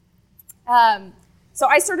So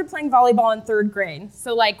I started playing volleyball in 3rd grade.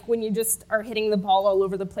 So like when you just are hitting the ball all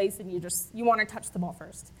over the place and you want to touch the ball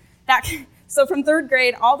first. So from 3rd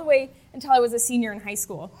grade all the way until I was a senior in high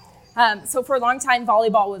school. So for a long time,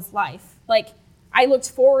 volleyball was life. Like I looked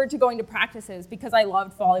forward to going to practices because I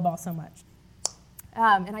loved volleyball so much.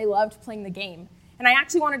 And I loved playing the game. And I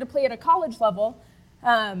actually wanted to play at a college level,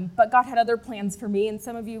 but God had other plans for me, and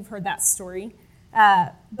some of you have heard that story.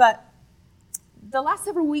 But the last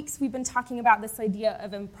several weeks, we've been talking about this idea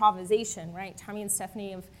of improvisation, right? Tommy and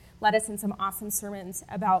Stephanie have led us in some awesome sermons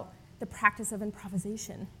about the practice of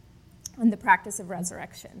improvisation and the practice of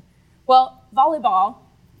resurrection. Well, volleyball,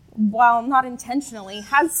 while not intentionally,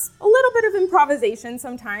 has a little bit of improvisation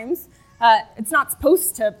sometimes. It's not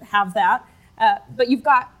supposed to have that, but you've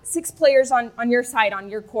got 6 players on your side, on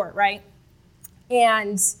your court, right?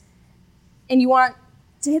 And you want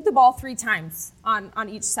to hit the ball 3 times on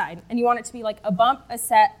each side. And you want it to be like a bump, a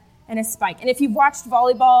set, and a spike. And if you've watched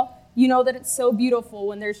volleyball, you know that it's so beautiful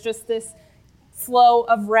when there's just this flow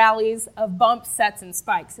of rallies of bumps, sets, and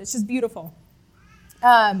spikes. It's just beautiful.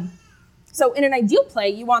 So in an ideal play,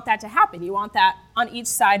 you want that to happen. You want that on each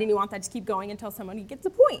side, and you want that to keep going until somebody gets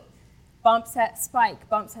a point. Bump, set, spike,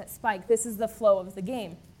 bump, set, spike. This is the flow of the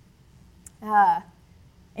game. And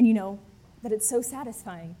you know that it's so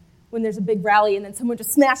satisfying when there's a big rally and then someone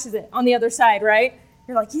just smashes it on the other side, right?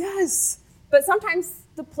 You're like, yes. But sometimes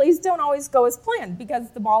the plays don't always go as planned because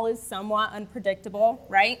the ball is somewhat unpredictable,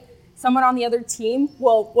 right? Someone on the other team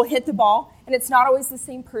will hit the ball, and it's not always the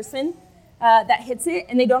same person that hits it,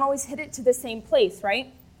 and they don't always hit it to the same place,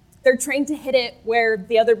 right? They're trained to hit it where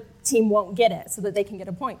the other team won't get it so that they can get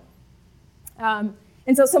a point. And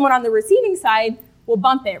so someone on the receiving side will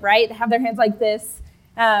bump it, right? They have their hands like this.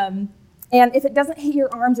 And if it doesn't hit your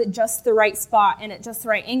arms at just the right spot and at just the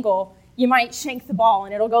right angle, you might shank the ball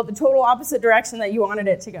and it'll go the total opposite direction that you wanted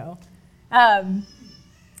it to go. And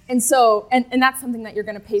that's something that you're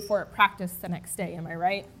going to pay for at practice the next day, am I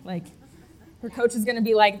right? Like, your coach is going to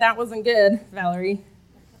be like, that wasn't good, Valerie.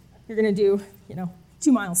 You're going to do,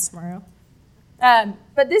 2 miles tomorrow.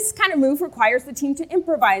 But this kind of move requires the team to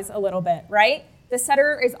improvise a little bit, right? The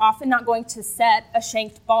setter is often not going to set a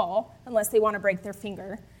shanked ball unless they want to break their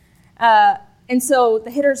finger. And so the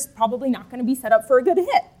hitter's probably not going to be set up for a good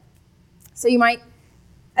hit. So you might,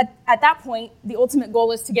 at that point, the ultimate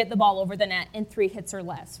goal is to get the ball over the net in 3 hits or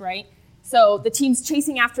less, right? So the team's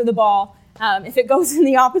chasing after the ball if it goes in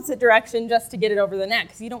the opposite direction just to get it over the net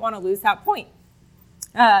because you don't want to lose that point.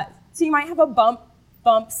 So you might have a bump,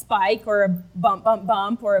 spike, or a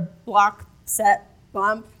bump, or a block, set,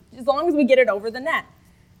 bump, as long as we get it over the net.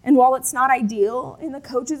 And while it's not ideal in the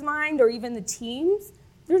coach's mind or even the team's,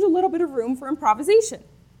 there's a little bit of room for improvisation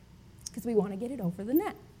because we want to get it over the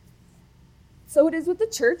net. So it is with the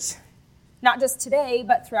church, not just today,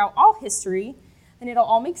 but throughout all history, and it'll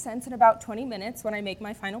all make sense in about 20 minutes when I make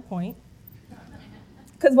my final point.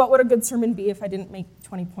 Because what would a good sermon be if I didn't make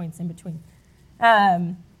 20 points in between?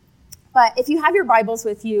 But if you have your Bibles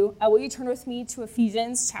with you, will you turn with me to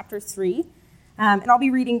Ephesians chapter 3? And I'll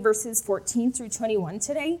be reading verses 14 through 21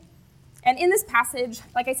 today. And in this passage,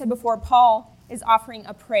 like I said before, Paul is offering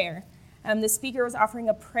a prayer. The speaker was offering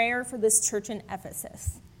a prayer for this church in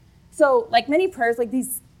Ephesus. So like many prayers, like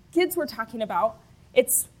these kids were talking about,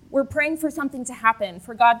 we're praying for something to happen,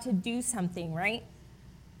 for God to do something, right?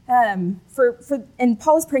 And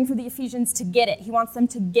Paul is praying for the Ephesians to get it. He wants them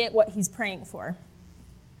to get what he's praying for.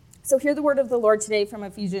 So hear the word of the Lord today from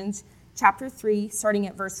Ephesians chapter 3, starting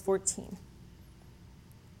at verse 14.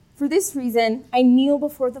 For this reason, I kneel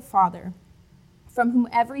before the Father, from whom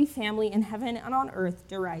every family in heaven and on earth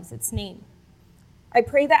derives its name. I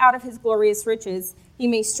pray that out of his glorious riches, he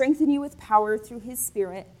may strengthen you with power through his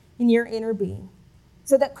Spirit in your inner being,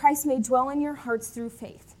 so that Christ may dwell in your hearts through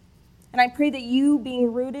faith. And I pray that you,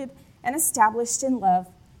 being rooted and established in love,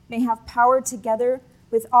 may have power together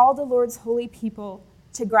with all the Lord's holy people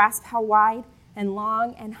to grasp how wide and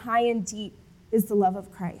long and high and deep is the love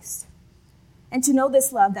of Christ, and to know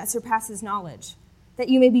this love that surpasses knowledge, that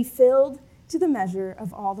you may be filled to the measure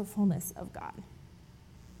of all the fullness of God.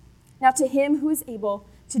 Now to him who is able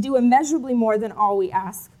to do immeasurably more than all we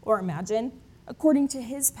ask or imagine, according to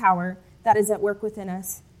his power that is at work within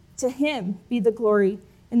us, to him be the glory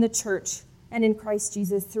in the church and in Christ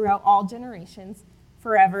Jesus throughout all generations,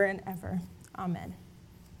 forever and ever. Amen.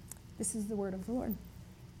 This is the word of the Lord.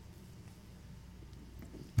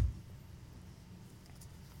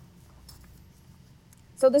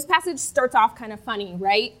 So this passage starts off kind of funny,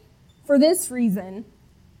 right? For this reason.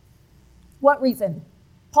 What reason?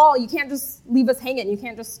 Paul, you can't just leave us hanging. You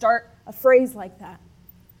can't just start a phrase like that.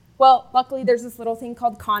 Well, luckily there's this little thing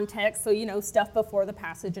called context, so stuff before the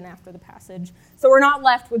passage and after the passage. So we're not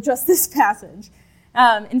left with just this passage.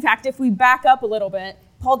 In fact, if we back up a little bit,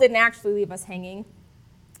 Paul didn't actually leave us hanging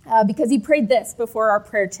because he prayed this before our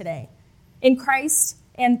prayer today. In Christ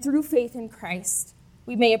and through faith in Christ,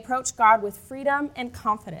 we may approach God with freedom and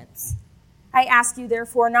confidence. I ask you,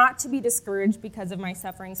 therefore, not to be discouraged because of my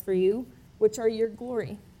sufferings for you, which are your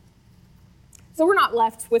glory. So we're not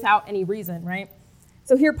left without any reason, right?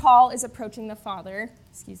 So here Paul is approaching the Father,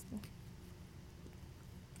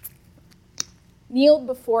 kneeled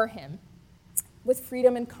before him with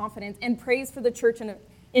freedom and confidence, and prays for the church in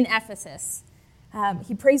Ephesus.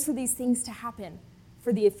 He prays for these things to happen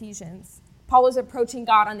for the Ephesians. Paul is approaching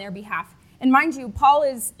God on their behalf. And mind you, Paul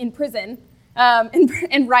is in prison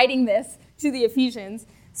and writing this to the Ephesians.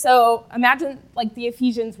 So imagine like the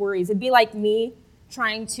Ephesians' worries. It'd be like me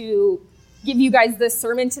trying to give you guys this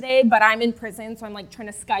sermon today, but I'm in prison, so I'm like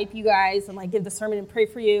trying to Skype you guys and like give the sermon and pray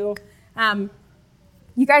for you.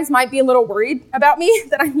 You guys might be a little worried about me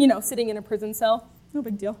that I'm, sitting in a prison cell. No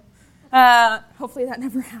big deal. Hopefully that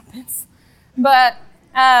never happens. But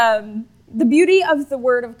the beauty of the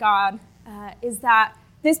Word of God is that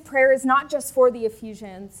this prayer is not just for the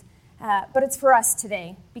Ephesians, but it's for us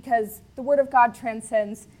today, because the Word of God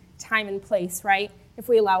transcends time and place, right? If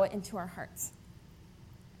we allow it into our hearts.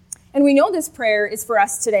 And we know this prayer is for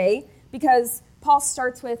us today because Paul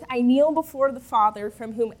starts with, I kneel before the Father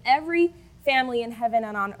from whom every family in heaven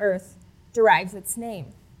and on earth derives its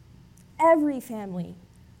name. Every family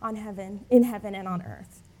in heaven and on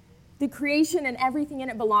earth. The creation and everything in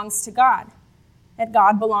it belongs to God. And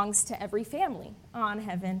God belongs to every family in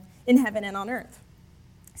heaven and on earth.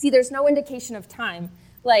 See, there's no indication of time.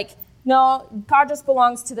 No, God just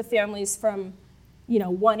belongs to the families from,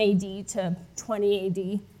 1 AD to 20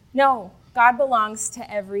 AD. No, God belongs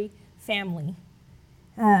to every family.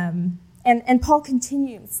 And Paul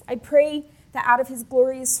continues, I pray that out of his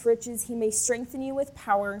glorious riches he may strengthen you with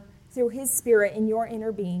power through his Spirit in your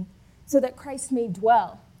inner being, so that Christ may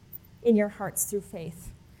dwell in your hearts through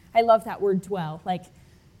faith. I love that word dwell.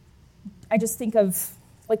 I just think of,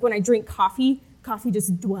 when I drink coffee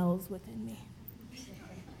just dwells within me.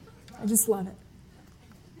 I just love it.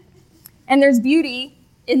 And there's beauty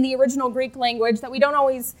in the original Greek language that we don't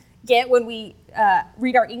always get when we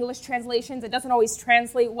read our English translations. It doesn't always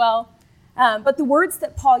translate well. But the words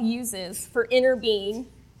that Paul uses for inner being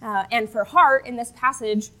and for heart in this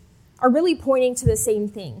passage are really pointing to the same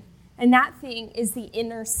thing. And that thing is the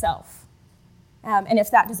inner self. And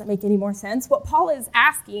if that doesn't make any more sense, what Paul is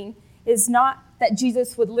asking is not that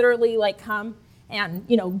Jesus would literally come and,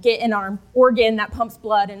 get in our organ that pumps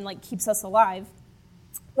blood and keeps us alive.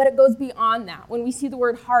 But it goes beyond that. When we see the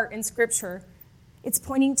word heart in Scripture, it's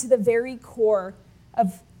pointing to the very core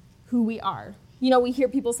of who we are. We hear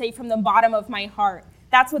people say from the bottom of my heart.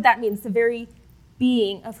 That's what that means, the very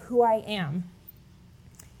being of who I am.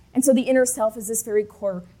 And so the inner self is this very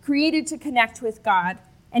core, created to connect with God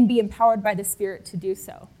and be empowered by the Spirit to do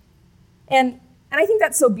so. And I think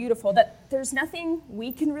that's so beautiful, that there's nothing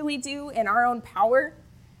we can really do in our own power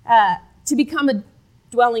to become a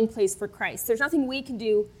dwelling place for Christ. There's nothing we can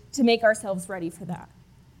do to make ourselves ready for that.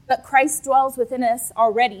 But Christ dwells within us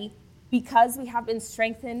already because we have been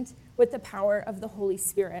strengthened with the power of the Holy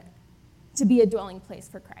Spirit to be a dwelling place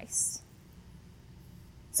for Christ.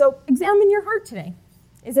 So examine your heart today.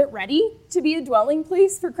 Is it ready to be a dwelling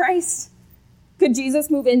place for Christ? Could Jesus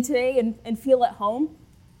move in today and feel at home?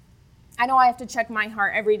 I know I have to check my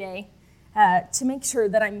heart every day to make sure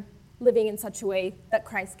that I'm living in such a way that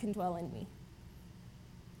Christ can dwell in me.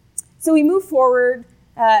 So we move forward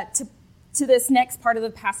to this next part of the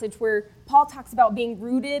passage where Paul talks about being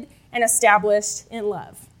rooted and established in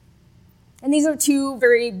love. And these are two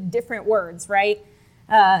very different words, right?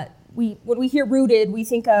 When we hear rooted, we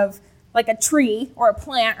think of like a tree or a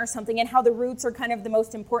plant or something, and how the roots are kind of the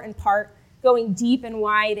most important part, going deep and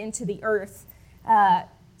wide into the earth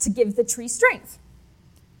to give the tree strength.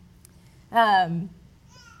 And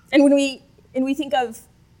when we think of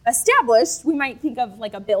established, we might think of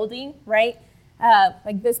like a building, right?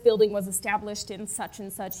 Like this building was established in such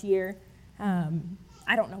and such year.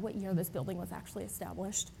 I don't know what year this building was actually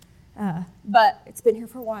established, but it's been here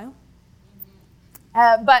for a while.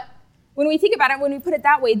 But when we think about it, when we put it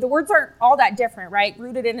that way, the words aren't all that different, right?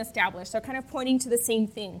 Rooted and established. They're kind of pointing to the same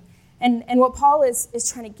thing. And what Paul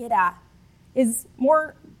is trying to get at is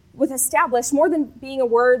more with established, more than being a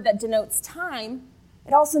word that denotes time,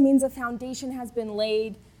 it also means a foundation has been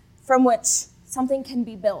laid from which something can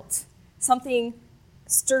be built, something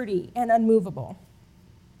sturdy and unmovable.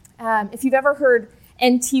 If you've ever heard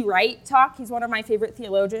N.T. Wright talk, he's one of my favorite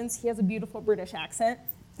theologians. He has a beautiful British accent.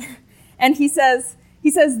 And he says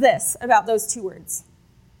this about those two words.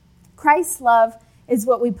 Christ's love is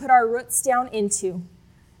what we put our roots down into,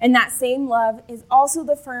 and that same love is also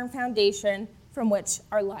the firm foundation from which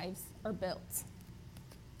our lives are built.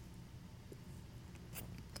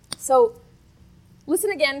 So listen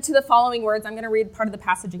again to the following words. I'm going to read part of the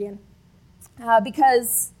passage again,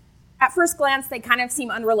 because at first glance, they kind of seem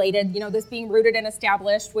unrelated, this being rooted and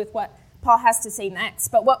established with what Paul has to say next.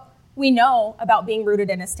 But what we know about being rooted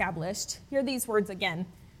and established, hear these words again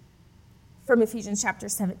from Ephesians chapter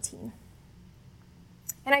 17.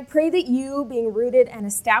 And I pray that you, being rooted and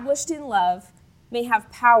established in love, may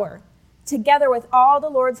have power, together with all the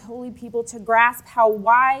Lord's holy people, to grasp how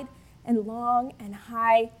wide and long and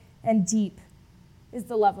high and deep is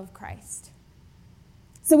the love of Christ.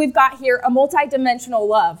 So we've got here a multidimensional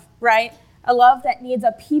love, right? A love that needs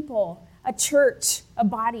a people, a church, a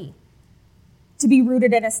body to be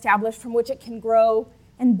rooted and established, from which it can grow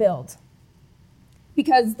and build.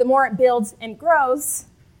 Because the more it builds and grows,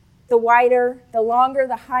 the wider, the longer,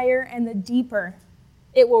 the higher, and the deeper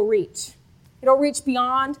it will reach. It'll reach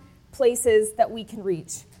beyond places that we can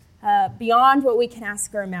reach, beyond what we can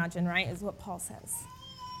ask or imagine, right, is what Paul says.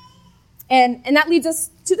 And that leads us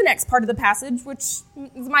to the next part of the passage, which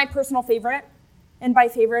is my personal favorite. And by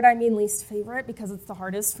favorite, I mean least favorite, because it's the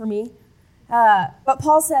hardest for me. But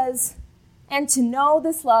Paul says, and to know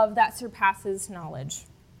this love that surpasses knowledge.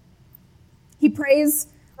 He prays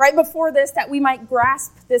right before this that we might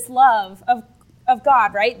grasp this love of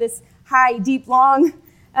God, right? This high, deep, long,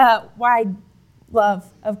 wide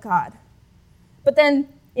love of God. But then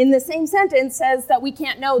in the same sentence says that we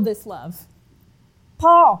can't know this love.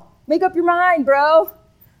 Paul, make up your mind, bro.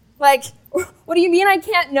 Like, what do you mean I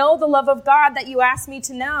can't know the love of God that you asked me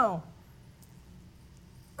to know?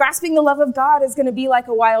 Grasping the love of God is going to be like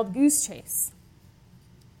a wild goose chase.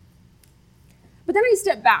 But then I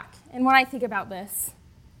step back, and when I think about this,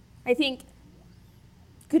 I think,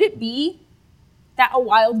 could it be that a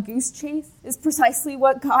wild goose chase is precisely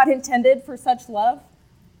what God intended for such love?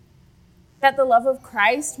 That the love of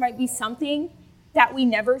Christ might be something that we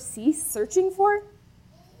never cease searching for?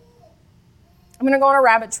 I'm going to go on a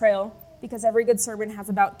rabbit trail, because every good sermon has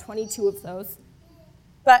about 22 of those.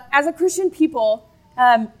 But as a Christian people,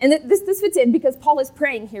 and this fits in because Paul is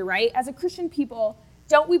praying here, right? As a Christian people,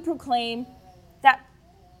 don't we proclaim that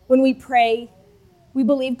when we pray, we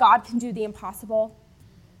believe God can do the impossible?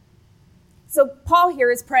 So Paul here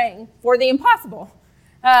is praying for the impossible.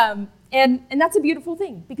 And that's a beautiful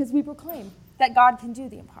thing, because we proclaim that God can do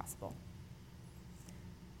the impossible.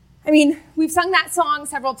 I mean, we've sung that song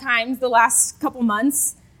several times the last couple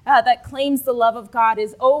months that claims the love of God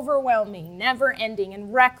is overwhelming, never-ending,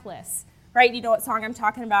 and reckless, right? You know what song I'm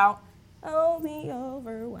talking about? Oh, the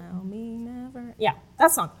overwhelming, never... Yeah,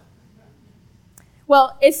 that song.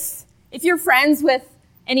 Well, if you're friends with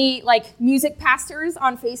any, music pastors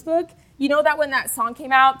on Facebook, you know that when that song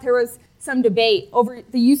came out, there was some debate over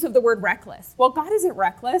the use of the word reckless. Well, God isn't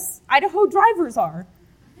reckless. Idaho drivers are.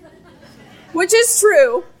 Which is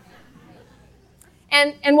true.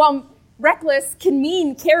 And while reckless can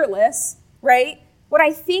mean careless, right, what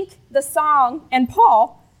I think the song and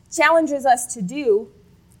Paul challenges us to do,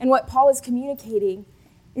 and what Paul is communicating,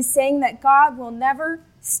 is saying that God will never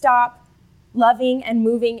stop loving and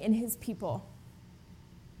moving in his people.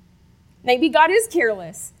 Maybe God is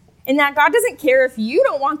careless, in that God doesn't care if you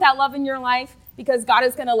don't want that love in your life, because God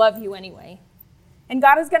is going to love you anyway. And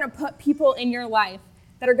God is going to put people in your life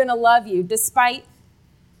that are going to love you despite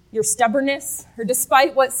your stubbornness, or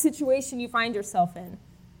despite what situation you find yourself in.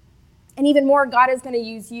 And even more, God is going to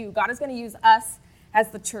use you. God is going to use us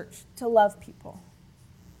as the church to love people.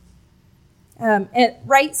 And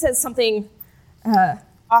Wright says something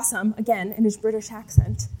awesome, again, in his British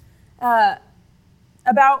accent,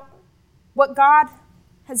 about what God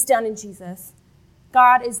has done in Jesus,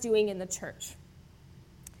 God is doing in the church.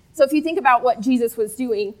 So if you think about what Jesus was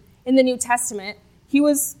doing in the New Testament, he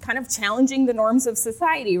was kind of challenging the norms of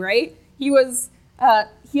society, right? He was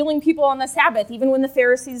healing people on the Sabbath, even when the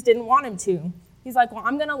Pharisees didn't want him to. He's like, well,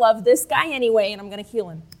 I'm going to love this guy anyway, and I'm going to heal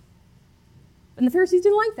him. And the Pharisees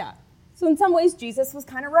didn't like that. So in some ways, Jesus was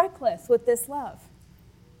kind of reckless with this love.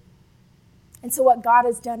 And so what God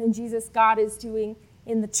has done in Jesus, God is doing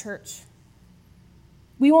in the church.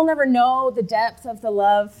 We will never know the depth of the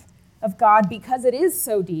love of God, because it is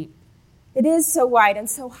so deep. It is so wide and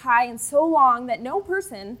so high and so long that no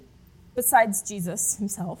person, besides Jesus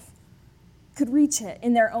himself, could reach it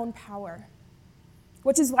in their own power,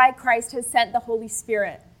 which is why Christ has sent the Holy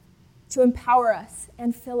Spirit to empower us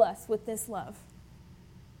and fill us with this love.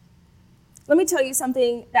 Let me tell you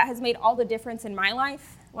something that has made all the difference in my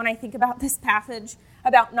life when I think about this passage.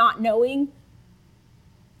 about not knowing.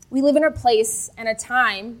 We live in a place and a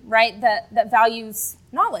time, right, that values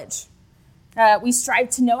knowledge. We strive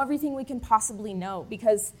to know everything we can possibly know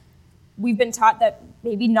because we've been taught that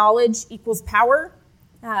maybe knowledge equals power,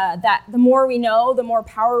 that the more we know, the more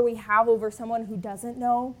power we have over someone who doesn't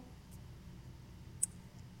know.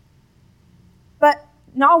 But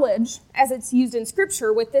knowledge, as it's used in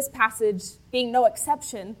Scripture, with this passage being no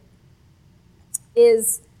exception,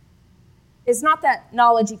 is not that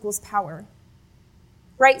knowledge equals power.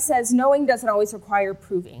 Wright says knowing doesn't always require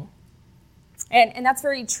proving. And that's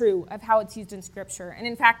very true of how it's used in Scripture. And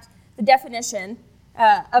in fact, the definition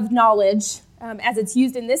of knowledge, as it's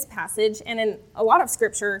used in this passage and in a lot of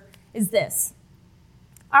Scripture, is this: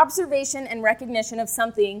 observation and recognition of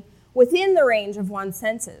something within the range of one's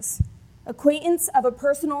senses. Acquaintance of a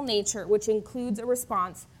personal nature, which includes a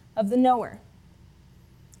response of the knower.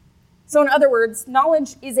 So in other words,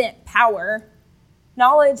 knowledge isn't power.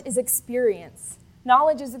 Knowledge is experience.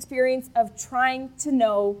 Knowledge is experience of trying to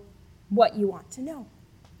know what you want to know.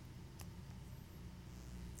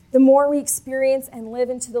 The more we experience and live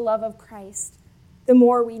into the love of Christ, the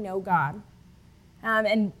more we know God.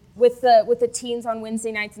 And with the teens on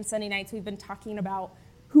Wednesday nights and Sunday nights, we've been talking about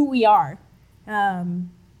who we are. And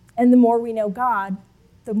the more we know God,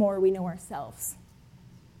 the more we know ourselves.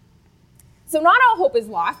 So not all hope is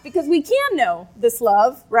lost because we can know this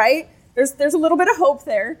love, right? There's a little bit of hope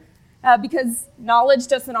there because knowledge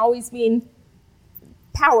doesn't always mean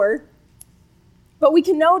power. But we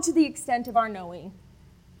can know to the extent of our knowing.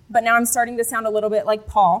 But now I'm starting to sound a little bit like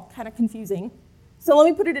Paul, kind of confusing. So let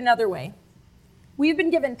me put it another way. We've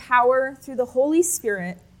been given power through the Holy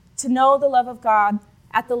Spirit to know the love of God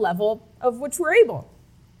at the level of which we're able.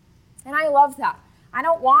 And I love that. I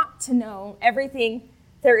don't want to know everything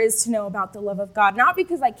there is to know about the love of God, not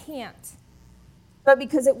because I can't, but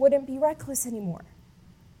because it wouldn't be reckless anymore.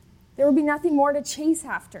 There would be nothing more to chase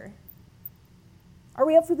after. Are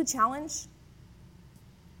we up for the challenge?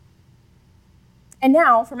 And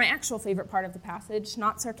now, for my actual favorite part of the passage,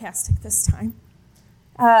 not sarcastic this time,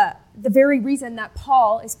 the very reason that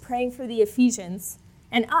Paul is praying for the Ephesians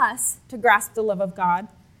and us to grasp the love of God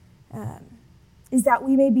is that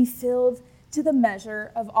we may be filled to the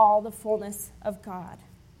measure of all the fullness of God.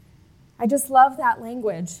 I just love that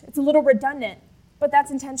language. It's a little redundant, but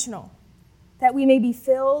that's intentional. That we may be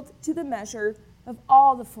filled to the measure of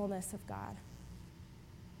all the fullness of God.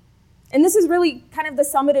 And this is really kind of the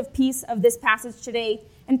summative piece of this passage today,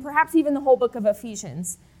 and perhaps even the whole book of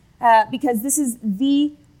Ephesians, because this is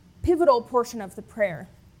the pivotal portion of the prayer.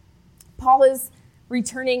 Paul is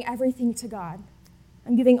returning everything to God.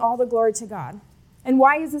 I'm giving all the glory to God. And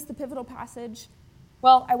why is this the pivotal passage?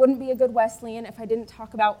 Well, I wouldn't be a good Wesleyan if I didn't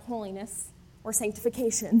talk about holiness or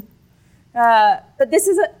sanctification. But this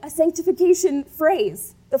is a sanctification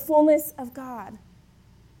phrase, the fullness of God.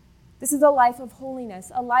 This is a life of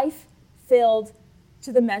holiness. A life filled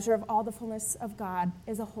to the measure of all the fullness of God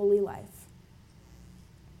is a holy life.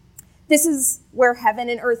 This is where heaven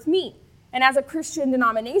and earth meet. And as a Christian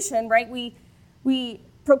denomination, right, we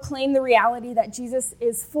proclaim the reality that Jesus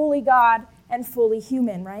is fully God and fully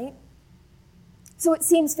human, right? So it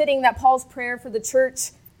seems fitting that Paul's prayer for the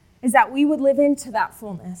church is that we would live into that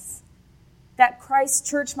fullness, that Christ's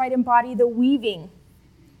church might embody the weaving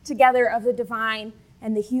together of the divine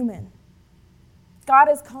and the human.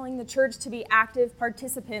 God is calling the church to be active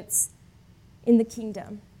participants in the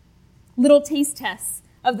kingdom. Little taste tests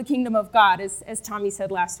of the kingdom of God, as Tommy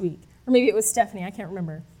said last week. Or maybe it was Stephanie, I can't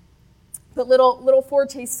remember. But little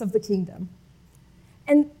foretastes of the kingdom.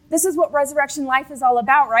 And this is what resurrection life is all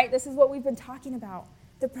about, right? This is what we've been talking about,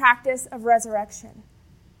 the practice of resurrection.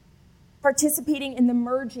 Participating in the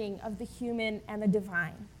merging of the human and the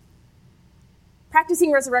divine.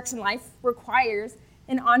 Practicing resurrection life requires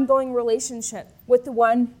an ongoing relationship with the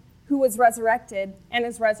one who was resurrected and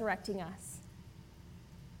is resurrecting us.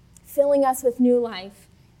 Filling us with new life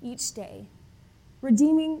each day.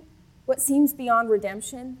 Redeeming what seems beyond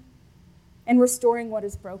redemption and restoring what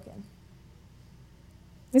is broken.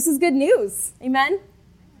 This is good news. Amen?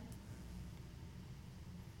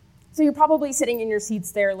 So you're probably sitting in your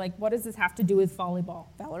seats there like, what does this have to do with volleyball?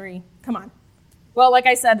 Valerie, come on. Well, like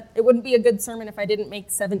I said, it wouldn't be a good sermon if I didn't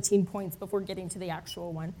make 17 points before getting to the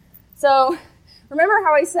actual one. So remember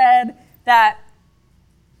how I said that,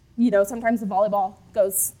 sometimes the volleyball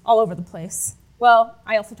goes all over the place. Well,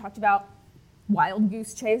 I also talked about wild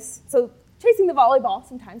goose chase. So chasing the volleyball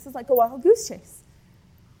sometimes is like a wild goose chase.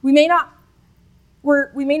 We may not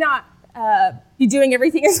be doing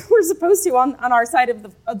everything as we're supposed to on our side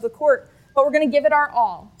of the court, but we're going to give it our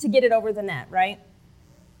all to get it over the net, right?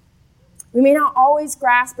 We may not always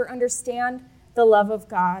grasp or understand the love of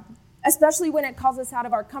God, especially when it calls us out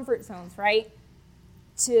of our comfort zones, right?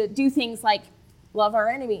 To do things like love our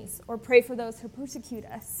enemies or pray for those who persecute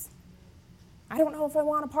us. I don't know if I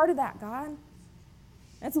want a part of that, God.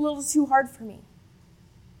 That's a little too hard for me.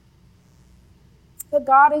 But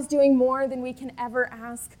God is doing more than we can ever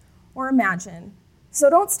ask or imagine. So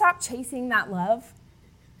don't stop chasing that love.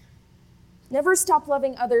 Never stop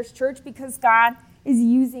loving others, church, because God is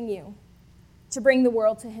using you to bring the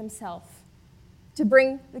world to himself, to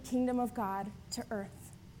bring the kingdom of God to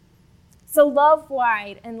earth. So love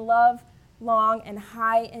wide and love long and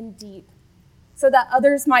high and deep, so that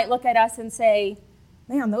others might look at us and say,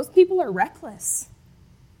 man, those people are reckless.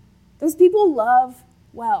 Those people love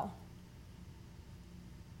well.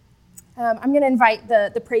 I'm going to invite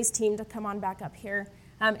the praise team to come on back up here,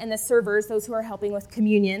 and the servers, those who are helping with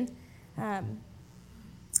communion. I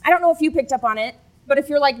don't know if you picked up on it, but if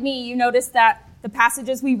you're like me, you noticed that the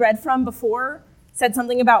passages we read from before said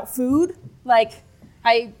something about food. Like,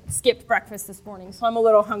 I skipped breakfast this morning, so I'm a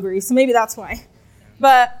little hungry, so maybe that's why.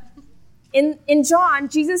 But in John,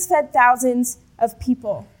 Jesus fed thousands of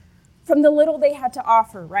people from the little they had to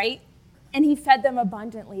offer, right? And he fed them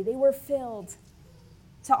abundantly. They were filled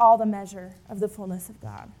to all the measure of the fullness of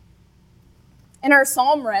God. And our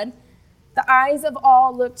psalm read, the eyes of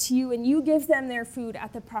all look to you, and you give them their food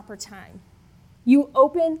at the proper time. You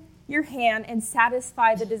open your hand and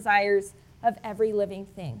satisfy the desires of every living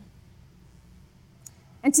thing.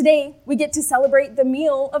 And today, we get to celebrate the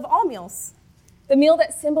meal of all meals, the meal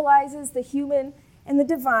that symbolizes the human and the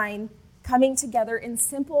divine coming together in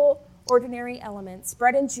simple, ordinary elements,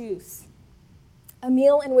 bread and juice, a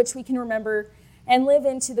meal in which we can remember and live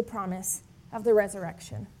into the promise of the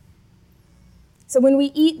resurrection. So when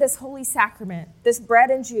we eat this holy sacrament, this bread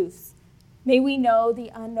and juice, may we know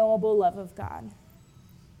the unknowable love of God.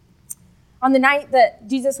 On the night that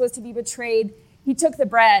Jesus was to be betrayed, he took the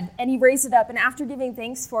bread and he raised it up, and after giving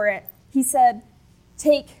thanks for it, he said,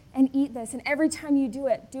 take and eat this, and every time you do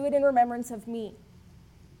it in remembrance of me.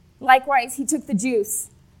 Likewise, he took the juice,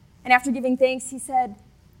 and after giving thanks, he said,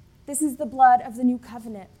 this is the blood of the new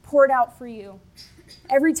covenant, poured out for you.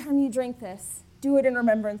 Every time you drink this, do it in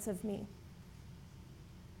remembrance of me.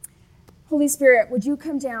 Holy Spirit, would you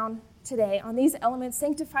come down today on these elements,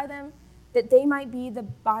 sanctify them, that they might be the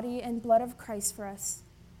body and blood of Christ for us,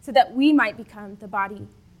 so that we might become the body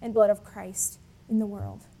and blood of Christ in the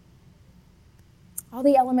world. All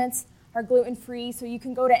the elements are gluten-free, so you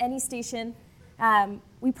can go to any station.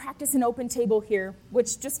 We practice an open table here,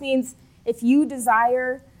 which just means if you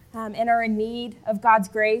desire and are in need of God's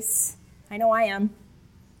grace, I know I am,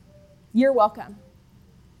 you're welcome.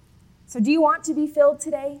 So do you want to be filled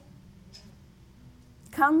today?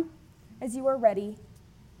 Come as you are ready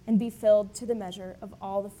and be filled to the measure of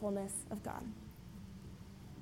all the fullness of God.